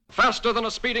Faster than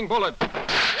a speeding bullet.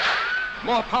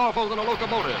 More powerful than a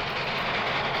locomotive.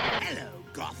 Hello,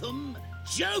 Gotham.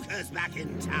 Joker's back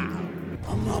in town.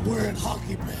 I'm not wearing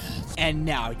hockey pads. And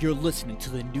now you're listening to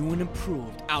the new and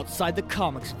improved Outside the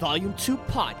Comics Volume 2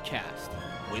 podcast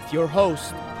with your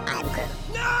host, I'm Groot.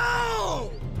 No!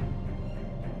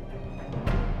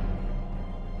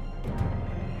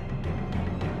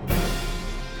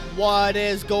 What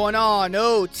is going on,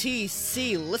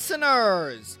 OTC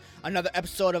listeners? Another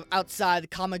episode of Outside the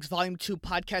Comics Volume 2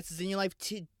 podcast is in your life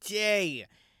today.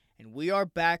 And we are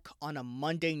back on a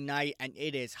Monday night, and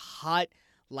it is hot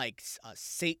like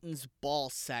Satan's ball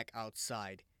sack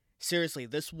outside. Seriously,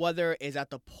 this weather is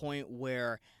at the point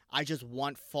where I just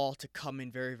want fall to come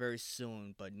in very, very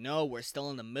soon. But no, we're still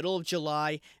in the middle of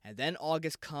July, and then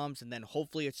August comes, and then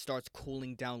hopefully it starts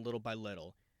cooling down little by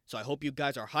little. So I hope you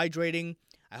guys are hydrating.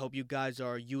 I hope you guys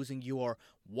are using your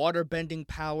water-bending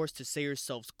powers to stay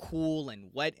yourselves cool and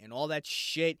wet and all that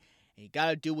shit. And you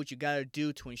gotta do what you gotta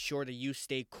do to ensure that you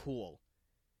stay cool.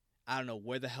 I don't know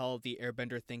where the hell the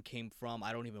Airbender thing came from.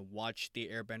 I don't even watch the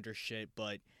Airbender shit,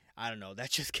 but I don't know.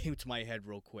 That just came to my head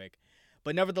real quick.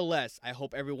 But nevertheless, I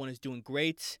hope everyone is doing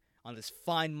great on this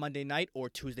fine Monday night or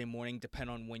Tuesday morning,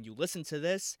 depending on when you listen to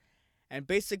this. And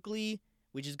basically,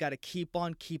 we just gotta keep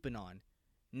on keeping on.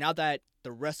 Now that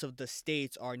the rest of the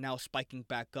states are now spiking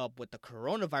back up with the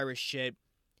coronavirus shit,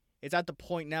 it's at the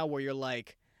point now where you're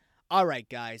like, alright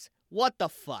guys, what the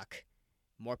fuck?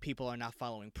 More people are not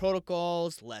following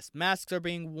protocols, less masks are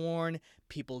being worn,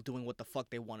 people doing what the fuck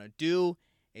they want to do.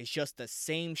 It's just the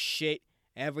same shit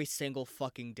every single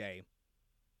fucking day.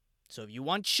 So if you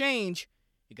want change,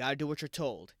 you gotta do what you're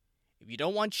told. If you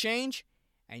don't want change,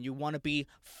 and you want to be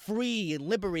free and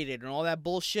liberated and all that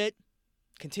bullshit,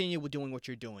 continue with doing what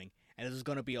you're doing. And this is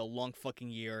going to be a long fucking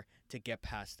year to get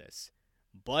past this.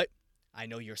 But I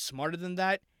know you're smarter than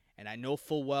that, and I know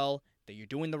full well that you're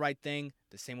doing the right thing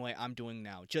the same way I'm doing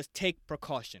now. Just take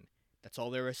precaution. That's all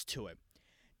there is to it.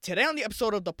 Today on the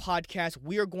episode of the podcast,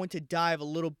 we are going to dive a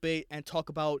little bit and talk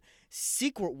about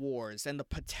Secret Wars and the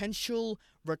potential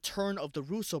return of the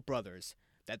Russo brothers.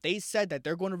 That they said that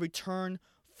they're going to return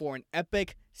for an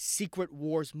epic Secret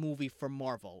Wars movie for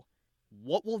Marvel.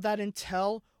 What will that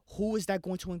entail? Who is that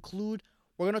going to include?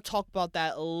 We're going to talk about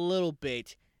that a little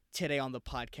bit today on the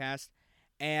podcast.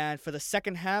 And for the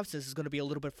second half, since this is going to be a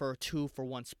little bit for a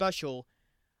 2-for-1 special,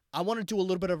 I want to do a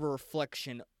little bit of a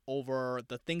reflection over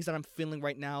the things that I'm feeling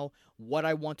right now, what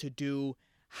I want to do,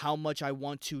 how much I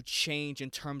want to change in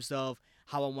terms of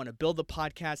how I want to build the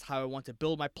podcast, how I want to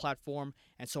build my platform,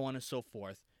 and so on and so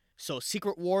forth. So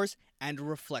Secret Wars and a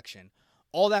reflection.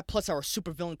 All that plus our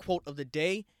supervillain quote of the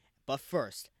day. But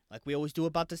first, like we always do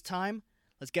about this time,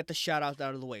 let's get the shout-outs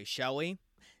out of the way, shall we?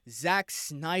 Zack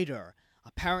Snyder.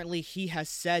 Apparently, he has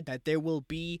said that there will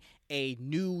be a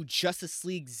new Justice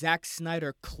League Zack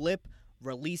Snyder clip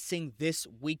releasing this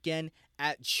weekend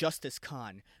at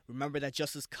JusticeCon. Remember that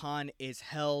JusticeCon is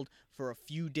held for a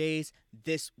few days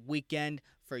this weekend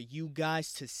for you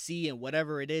guys to see, and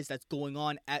whatever it is that's going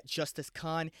on at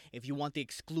JusticeCon. If you want the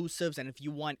exclusives and if you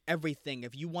want everything,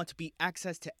 if you want to be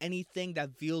access to anything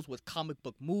that deals with comic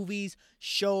book movies,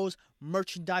 shows,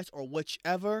 merchandise, or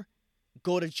whichever,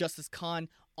 go to JusticeCon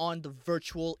on the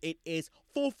virtual. It is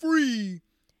for free.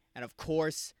 And of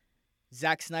course,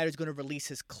 Zack Snyder is going to release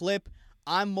his clip.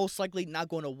 I'm most likely not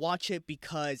going to watch it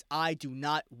because I do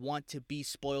not want to be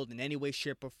spoiled in any way,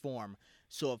 shape, or form.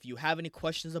 So if you have any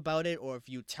questions about it or if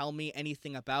you tell me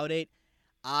anything about it,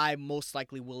 I most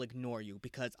likely will ignore you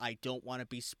because I don't want to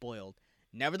be spoiled.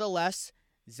 Nevertheless,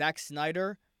 Zack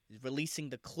Snyder is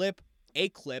releasing a clip,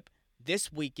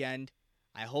 this weekend.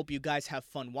 I hope you guys have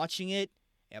fun watching it.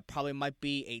 It probably might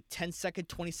be a 10-second,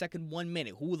 20-second, 1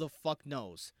 minute. Who the fuck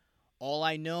knows? All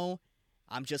I know,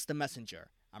 I'm just a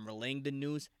messenger. I'm relaying the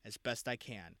news as best I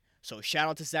can. So shout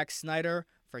out to Zack Snyder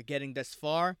for getting this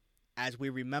far. As we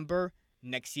remember,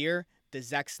 next year, the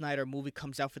Zack Snyder movie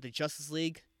comes out for the Justice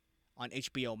League on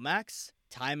HBO Max.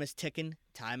 Time is ticking.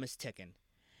 Time is ticking.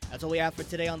 That's all we have for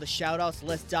today on the shoutouts.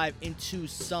 Let's dive into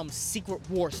some Secret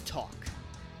Wars talk.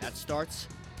 That starts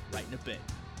right in a bit.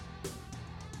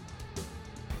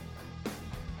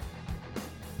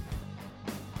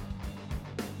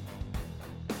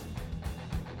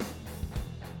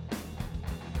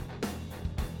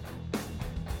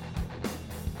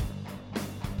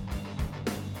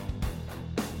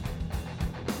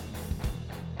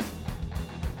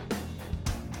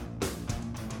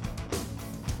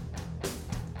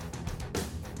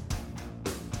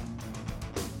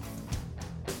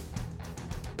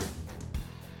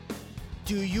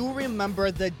 Do you remember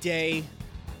the day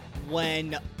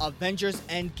when Avengers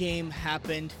Endgame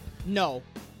happened? No,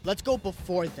 let's go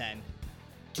before then.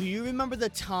 Do you remember the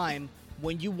time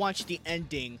when you watched the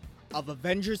ending of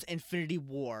Avengers Infinity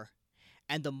War,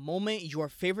 and the moment your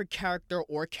favorite character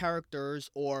or characters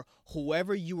or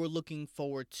whoever you were looking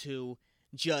forward to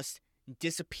just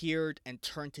disappeared and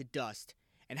turned to dust,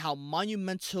 and how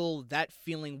monumental that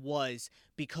feeling was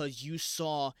because you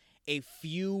saw a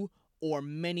few or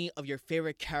many of your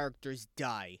favorite characters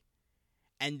die?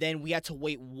 And then we had to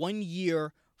wait 1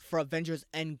 year for Avengers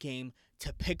Endgame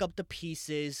to pick up the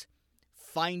pieces,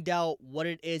 find out what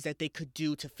it is that they could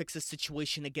do to fix the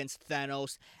situation against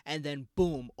Thanos, and then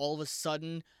boom, all of a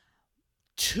sudden,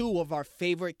 2 of our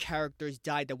favorite characters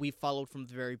died that we followed from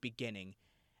the very beginning.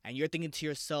 And you're thinking to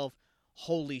yourself,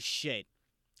 holy shit,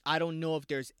 I don't know if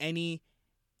there's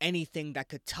anything that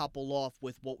could topple off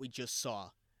with what we just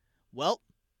saw. Well,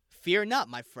 fear not,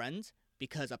 my friends,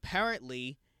 because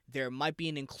apparently there might be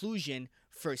an inclusion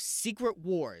for Secret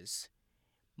Wars.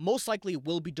 Most likely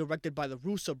will be directed by the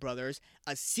Russo brothers.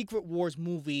 A Secret Wars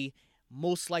movie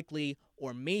most likely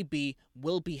or maybe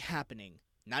will be happening.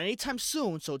 Not anytime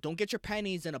soon, so don't get your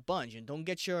panties in a bunch and don't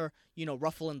get your,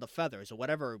 ruffle in the feathers or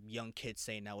whatever young kids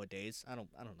say nowadays. I don't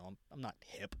know. I'm not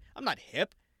hip.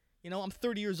 I'm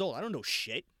 30 years old. I don't know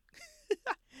shit.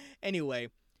 Anyway,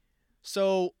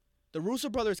 so the Russo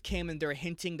brothers came and they're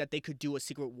hinting that they could do a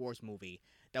Secret Wars movie.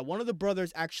 That one of the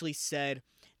brothers actually said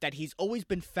that he's always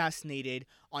been fascinated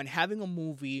on having a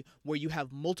movie where you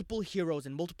have multiple heroes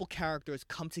and multiple characters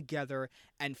come together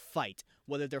and fight.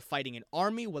 Whether they're fighting an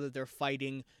army, whether they're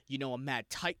fighting, a mad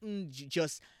titan,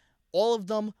 just all of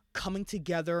them coming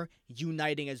together,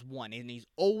 uniting as one. And he's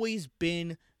always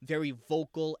been very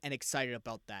vocal and excited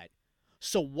about that.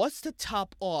 So what's to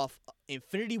top off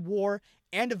Infinity War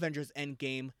and Avengers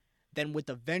Endgame than with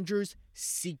Avengers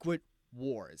Secret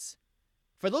Wars?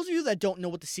 For those of you that don't know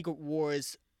what the Secret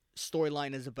Wars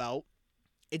storyline is about,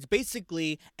 it's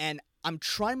basically, and I'm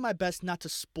trying my best not to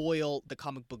spoil the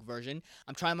comic book version,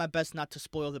 I'm trying my best not to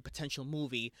spoil the potential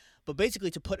movie, but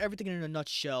basically to put everything in a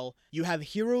nutshell, you have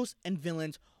heroes and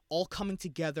villains all coming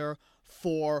together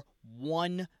for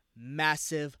one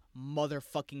massive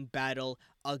motherfucking battle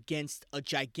against a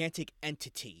gigantic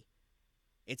entity.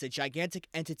 It's a gigantic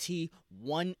entity,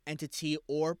 one entity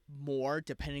or more,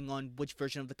 depending on which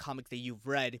version of the comic that you've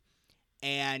read.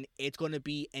 And it's going to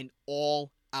be an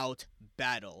all-out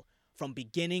battle from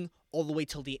beginning all the way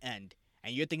till the end.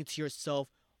 And you're thinking to yourself,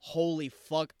 holy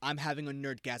fuck, I'm having a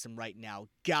nerdgasm right now.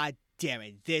 God damn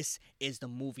it, this is the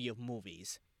movie of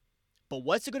movies. But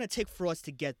what's it going to take for us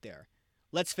to get there?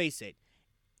 Let's face it,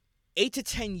 8 to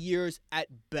 10 years at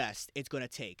best it's going to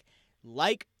take.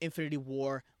 Like Infinity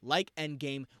War, like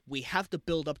Endgame, we have to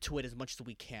build up to it as much as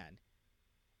we can.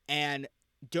 And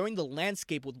during the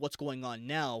landscape with what's going on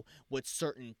now, with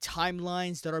certain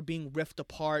timelines that are being ripped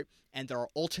apart, and there are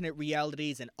alternate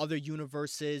realities and other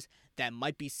universes that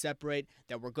might be separate,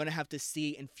 that we're going to have to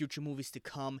see in future movies to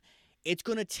come, it's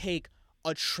going to take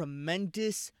a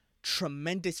tremendous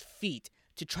feat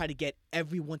to try to get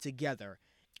everyone together.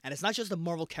 And it's not just the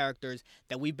Marvel characters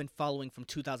that we've been following from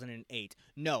 2008.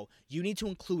 No, you need to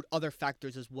include other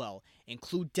factors as well.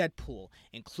 Include Deadpool,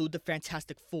 include the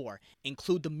Fantastic Four,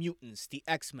 include the Mutants, the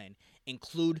X-Men,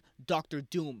 include Doctor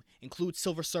Doom, include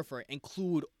Silver Surfer,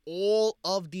 include all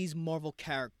of these Marvel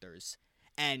characters.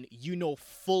 And you know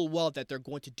full well that they're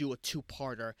going to do a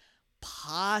 2-parter,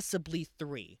 possibly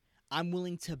 3. I'm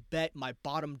willing to bet my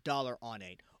bottom dollar on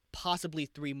it. Possibly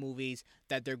 3 movies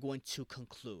that they're going to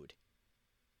conclude.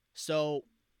 So,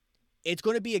 it's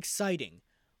going to be exciting,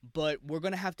 but we're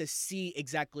going to have to see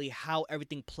exactly how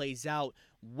everything plays out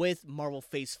with Marvel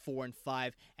Phase 4 and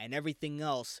 5 and everything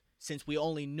else, since we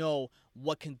only know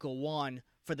what can go on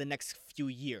for the next few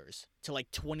years, to like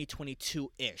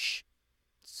 2022-ish.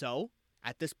 So,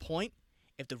 at this point,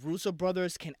 if the Russo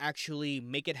brothers can actually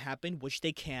make it happen, which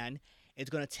they can, it's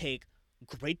going to take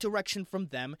great direction from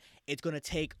them, it's going to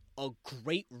take a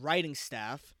great writing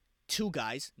staff, 2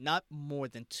 guys, not more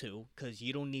than 2, because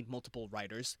you don't need multiple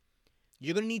writers.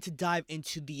 You're going to need to dive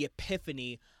into the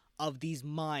epiphany of these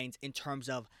minds in terms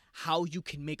of how you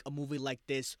can make a movie like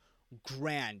this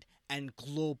grand and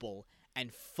global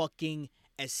and fucking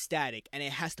ecstatic. And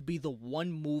it has to be the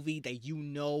one movie that you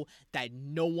know that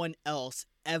no one else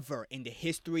ever in the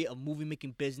history of movie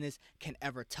making business can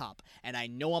ever top. And I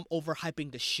know I'm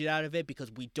overhyping the shit out of it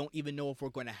because we don't even know if we're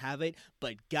going to have it,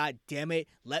 but god damn it,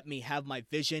 let me have my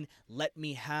vision, let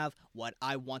me have what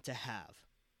I want to have.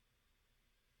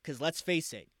 Because let's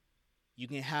face it, you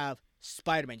can have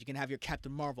Spider-Man, you can have your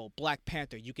Captain Marvel, Black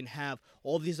Panther, you can have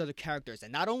all these other characters,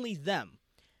 and not only them,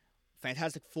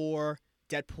 Fantastic Four,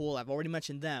 Deadpool, I've already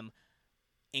mentioned them.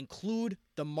 include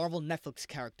the Marvel Netflix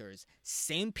characters.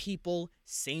 Same people,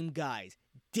 same guys.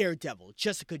 Daredevil,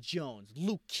 Jessica Jones,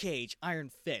 Luke Cage, Iron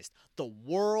Fist. The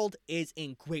world is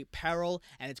in great peril,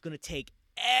 and it's going to take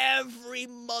every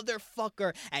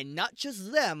motherfucker, and not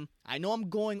just them. I know I'm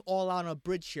going all out on a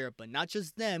bridge here, but not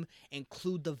just them.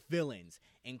 Include the villains.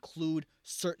 Include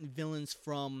certain villains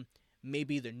from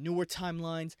maybe the newer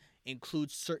timelines.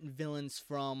 Include certain villains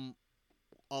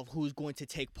of who's going to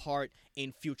take part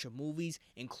in future movies.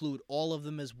 Include all of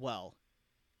them as well.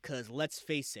 Because let's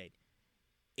face it,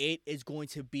 it is going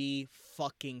to be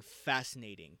fucking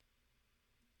fascinating.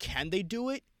 Can they do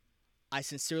it? I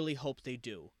sincerely hope they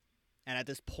do. And at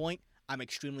this point, I'm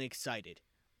extremely excited.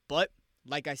 But,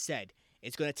 like I said,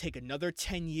 it's going to take another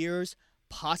 10 years,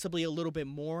 possibly a little bit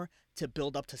more, to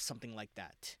build up to something like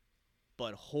that.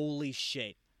 But holy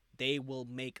shit, they will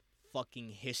make fucking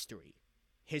history.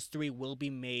 History will be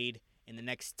made in the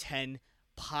next 10,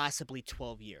 possibly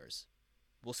 12 years.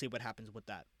 We'll see what happens with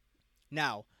that.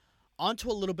 Now, on to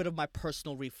a little bit of my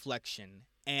personal reflection,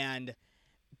 and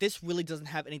this really doesn't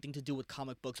have anything to do with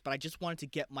comic books, but I just wanted to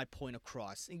get my point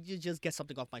across, and just get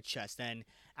something off my chest, and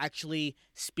actually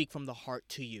speak from the heart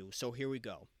to you. So here we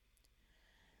go.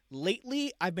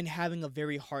 Lately, I've been having a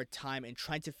very hard time in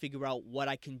trying to figure out what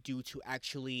I can do to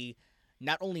actually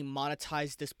not only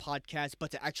monetize this podcast, but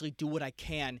to actually do what I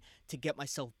can to get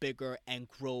myself bigger and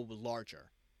grow larger.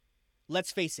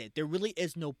 Let's face it, there really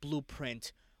is no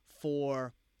blueprint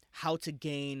for how to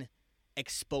gain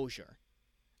exposure.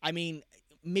 I mean,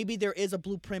 maybe there is a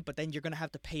blueprint, but then you're going to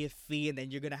have to pay a fee, and then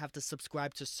you're going to have to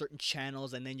subscribe to certain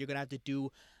channels, and then you're going to have to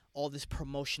do all this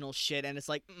promotional shit, and it's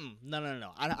like,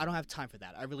 no. I don't have time for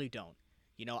that. I really don't.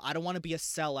 You know, I don't want to be a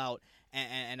sellout,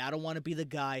 and I don't want to be the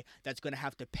guy that's going to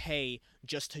have to pay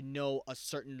just to know a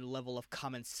certain level of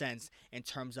common sense in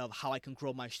terms of how I can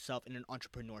grow myself in an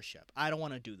entrepreneurship. I don't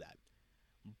want to do that.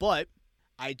 But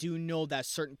I do know that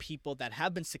certain people that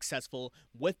have been successful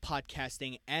with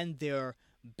podcasting and their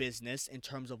business in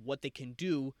terms of what they can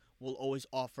do will always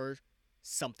offer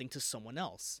something to someone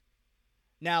else.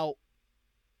 Now,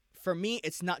 for me,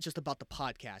 it's not just about the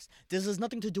podcast. This has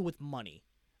nothing to do with money,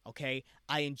 okay?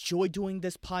 I enjoy doing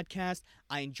this podcast.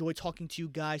 I enjoy talking to you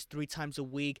guys 3 times a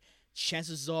week.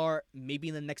 Chances are, maybe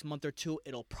in the next month or two,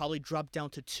 it'll probably drop down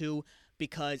to 2,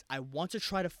 because I want to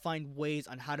try to find ways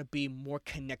on how to be more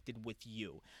connected with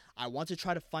you. I want to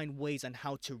try to find ways on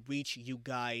how to reach you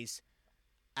guys,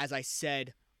 as I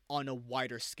said, on a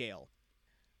wider scale.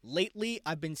 Lately,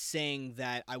 I've been saying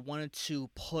that I wanted to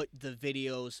put the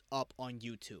videos up on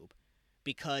YouTube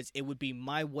because it would be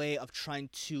my way of trying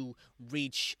to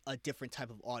reach a different type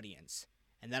of audience.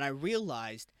 And then I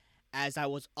realized as I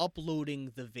was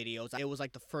uploading the videos, it was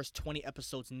like the first 20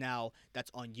 episodes now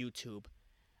that's on YouTube,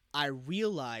 I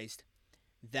realized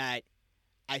that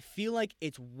I feel like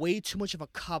it's way too much of a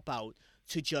cop-out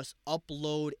to just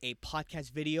upload a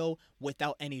podcast video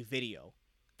without any video.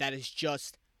 That is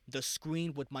just the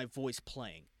screen with my voice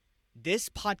playing. This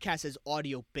podcast is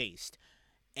audio-based,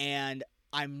 and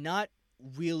I'm not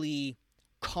really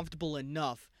comfortable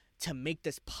enough to make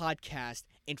this podcast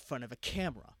in front of a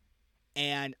camera.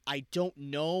 And I don't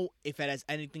know if it has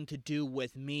anything to do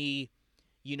with me,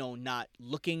 you know, not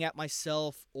looking at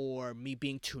myself or me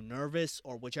being too nervous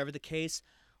or whichever the case,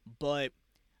 but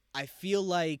I feel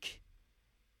like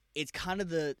it's kind of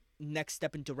the next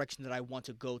step in direction that I want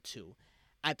to go to.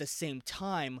 At the same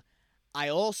time, I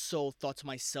also thought to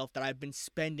myself that I've been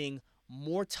spending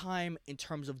more time in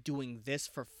terms of doing this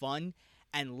for fun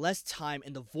and less time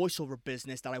in the voiceover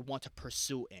business that I want to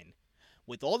pursue in.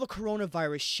 With all the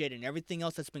coronavirus shit and everything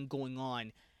else that's been going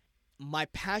on, my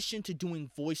passion to doing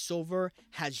voiceover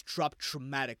has dropped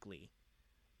dramatically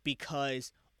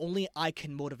because only I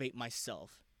can motivate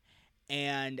myself.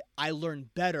 And I learn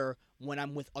better when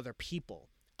I'm with other people.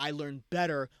 I learn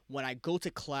better when I go to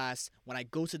class, when I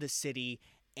go to the city,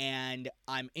 and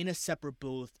I'm in a separate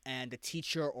booth, and the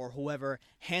teacher or whoever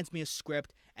hands me a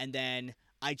script, and then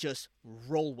I just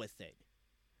roll with it.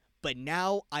 But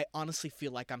now I honestly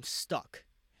feel like I'm stuck.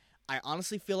 I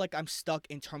honestly feel like I'm stuck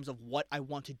in terms of what I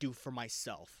want to do for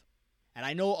myself. And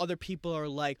I know other people are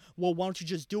like, well, why don't you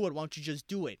just do it? Why don't you just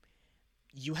do it?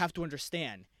 You have to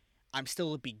understand, I'm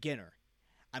still a beginner.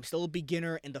 I'm still a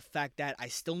beginner in the fact that I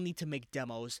still need to make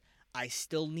demos. I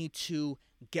still need to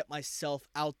get myself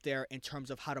out there in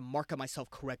terms of how to market myself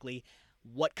correctly,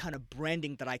 what kind of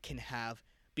branding that I can have,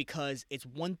 because it's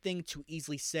one thing to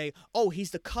easily say, oh,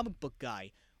 he's the comic book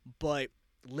guy, but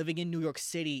living in New York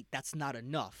City, that's not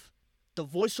enough. The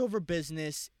voiceover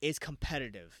business is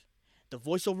competitive. The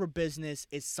voiceover business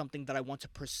is something that I want to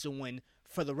pursue in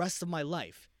for the rest of my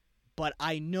life. But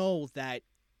I know that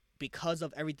because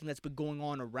of everything that's been going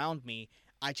on around me,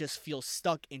 I just feel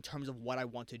stuck in terms of what I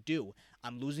want to do.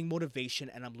 I'm losing motivation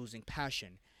and I'm losing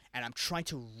passion. And I'm trying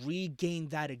to regain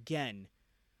that again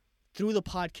through the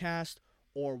podcast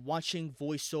or watching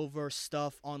voiceover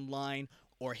stuff online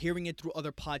or hearing it through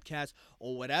other podcasts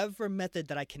or whatever method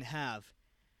that I can have.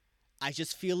 I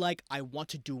just feel like I want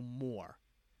to do more.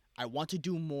 I want to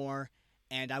do more,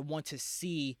 and I want to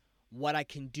see what I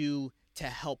can do to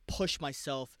help push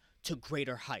myself to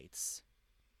greater heights.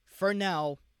 For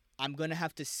now, I'm going to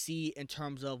have to see in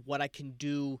terms of what I can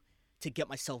do to get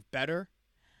myself better.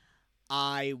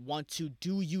 I want to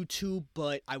do YouTube,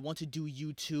 but I want to do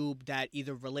YouTube that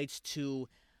either relates to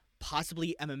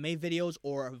possibly MMA videos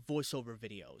or voiceover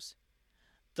videos.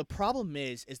 The problem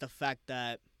is the fact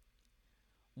that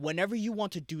whenever you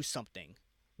want to do something,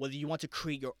 whether you want to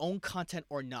create your own content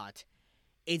or not,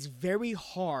 it's very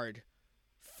hard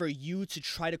for you to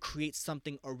try to create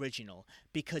something original.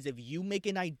 Because if you make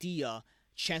an idea,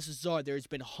 chances are there's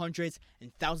been hundreds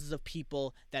and thousands of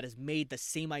people that has made the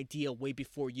same idea way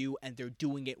before you, and they're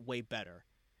doing it way better.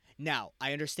 Now,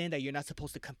 I understand that you're not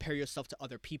supposed to compare yourself to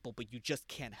other people, but you just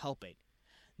can't help it.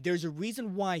 There's a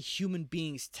reason why human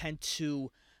beings tend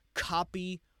to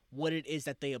copy what it is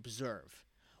that they observe.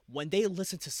 When they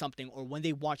listen to something or when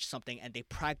they watch something and they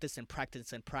practice and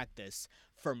practice and practice,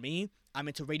 for me, I'm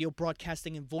into radio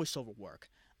broadcasting and voiceover work.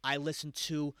 I listen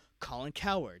to Colin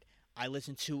Cowherd. I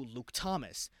listen to Luke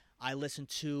Thomas. I listen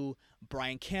to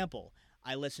Brian Campbell.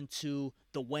 I listen to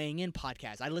the Weighing In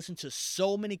podcast. I listen to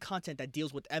so many content that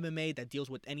deals with MMA, that deals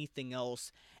with anything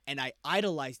else, and I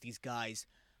idolize these guys.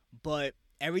 But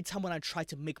every time when I try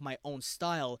to make my own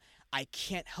style, I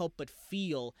can't help but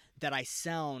feel that I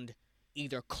sound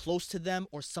either close to them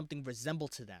or something resemble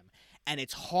to them. And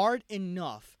it's hard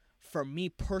enough for me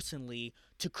personally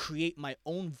to create my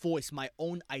own voice, my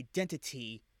own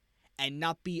identity, and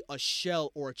not be a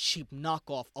shell or a cheap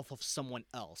knockoff off of someone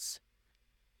else.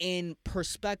 In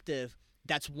perspective,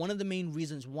 that's one of the main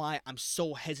reasons why I'm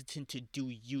so hesitant to do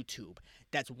YouTube.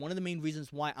 That's one of the main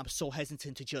reasons why I'm so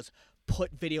hesitant to just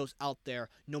put videos out there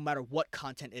no matter what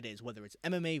content it is, whether it's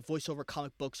MMA, voiceover,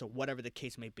 comic books, or whatever the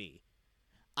case may be.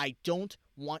 I don't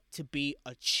want to be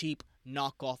a cheap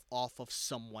knockoff off of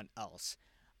someone else.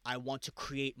 I want to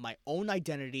create my own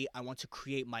identity. I want to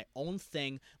create my own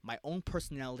thing, my own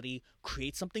personality,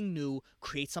 create something new,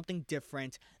 create something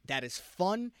different that is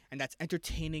fun and that's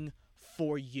entertaining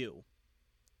for you.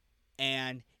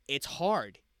 And it's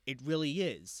hard. It really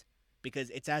is. Because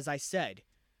it's as I said,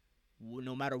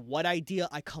 no matter what idea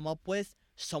I come up with,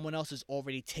 someone else has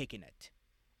already taken it.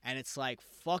 And it's like,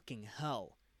 fucking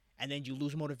hell. And then you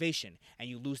lose motivation and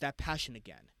you lose that passion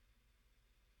again.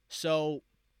 So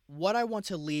what I want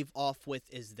to leave off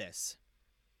with is this.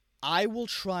 I will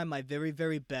try my very,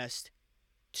 very best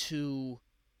to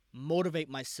motivate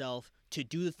myself to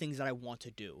do the things that I want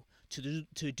to do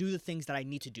the things that I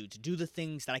need to do the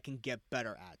things that I can get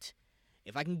better at.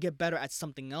 If I can get better at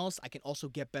something else, I can also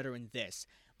get better in this.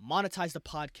 Monetize the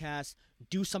podcast,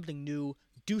 do something new,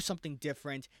 do something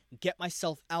different, get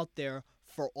myself out there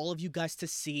for all of you guys to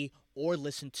see or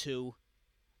listen to,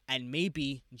 and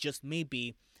maybe, just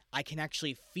maybe, I can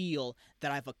actually feel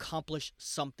that I've accomplished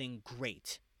something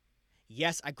great.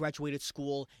 Yes, I graduated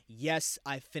school. Yes,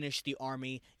 I finished the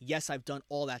army. Yes, I've done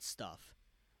all that stuff.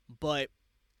 But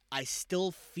I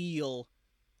still feel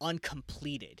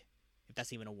uncompleted, if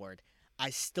that's even a word. I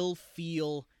still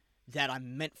feel that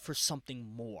I'm meant for something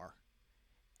more.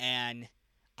 And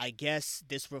I guess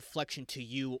this reflection to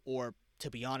you, or to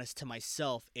be honest to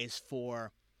myself, is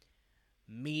for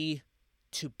me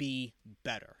to be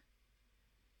better.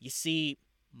 You see,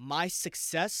 my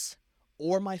success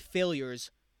or my failures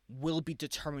will be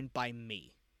determined by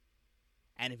me.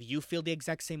 And if you feel the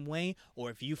exact same way,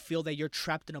 or if you feel that you're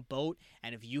trapped in a boat,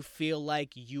 and if you feel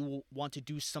like you want to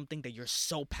do something that you're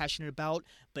so passionate about,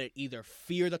 but either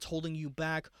fear that's holding you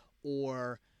back,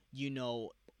 or,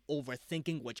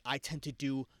 overthinking, which I tend to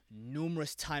do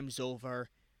numerous times over,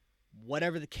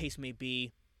 whatever the case may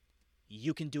be,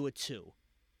 you can do it too.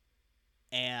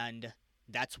 And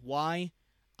that's why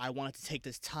I wanted to take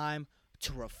this time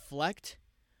to reflect,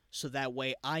 so that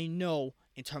way I know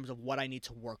in terms of what I need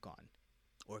to work on.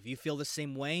 Or if you feel the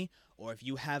same way, or if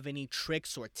you have any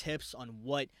tricks or tips on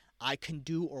what I can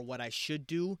do or what I should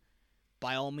do,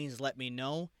 by all means let me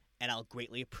know, and I'll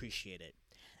greatly appreciate it.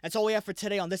 That's all we have for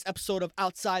today on this episode of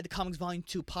Outside the Comics Volume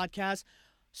 2 podcast.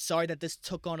 Sorry that this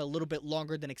took on a little bit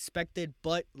longer than expected,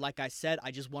 but like I said,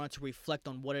 I just wanted to reflect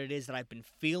on what it is that I've been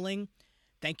feeling,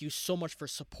 Thank you so much for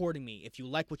supporting me. If you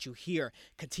like what you hear,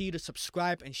 continue to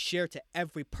subscribe and share to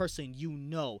every person you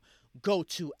know. Go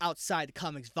to Outside the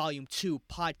Comics Volume 2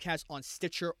 podcast on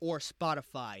Stitcher or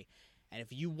Spotify. And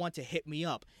if you want to hit me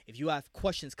up, if you have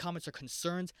questions, comments, or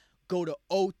concerns, go to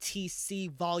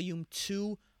OTC Volume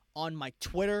 2 on my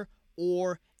Twitter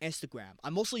or Instagram.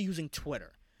 I'm mostly using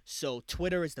Twitter. So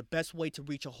Twitter is the best way to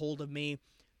reach a hold of me.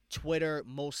 Twitter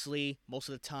most of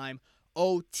the time.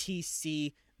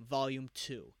 OTC Volume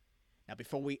 2. Now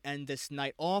before we end this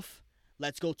night off,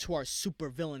 let's go to our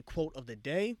supervillain quote of the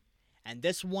day. And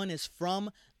this one is from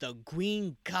the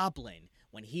Green Goblin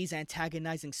when he's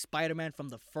antagonizing Spider-Man from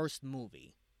the first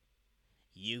movie.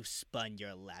 You spun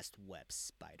your last web,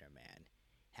 Spider-Man.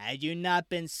 Had you not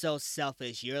been so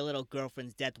selfish, your little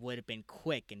girlfriend's death would have been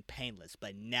quick and painless,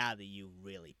 but now that you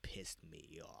really pissed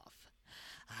me off,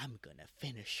 I'm gonna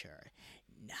finish her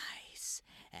nice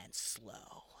and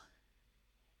slow.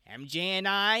 MJ and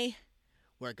I,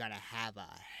 we're gonna have a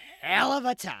hell of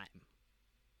a time.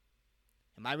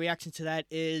 And my reaction to that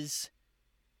is,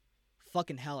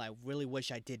 fucking hell, I really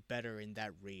wish I did better in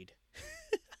that read.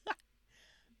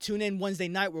 Tune in Wednesday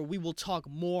night where we will talk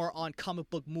more on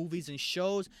comic book movies and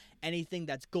shows, anything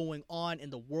that's going on in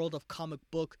the world of comic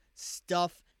book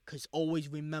stuff, because always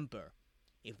remember,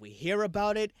 if we hear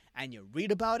about it and you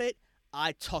read about it,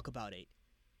 I talk about it.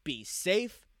 Be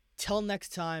safe. Till next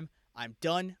time, I'm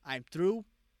done. I'm through.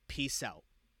 Peace out.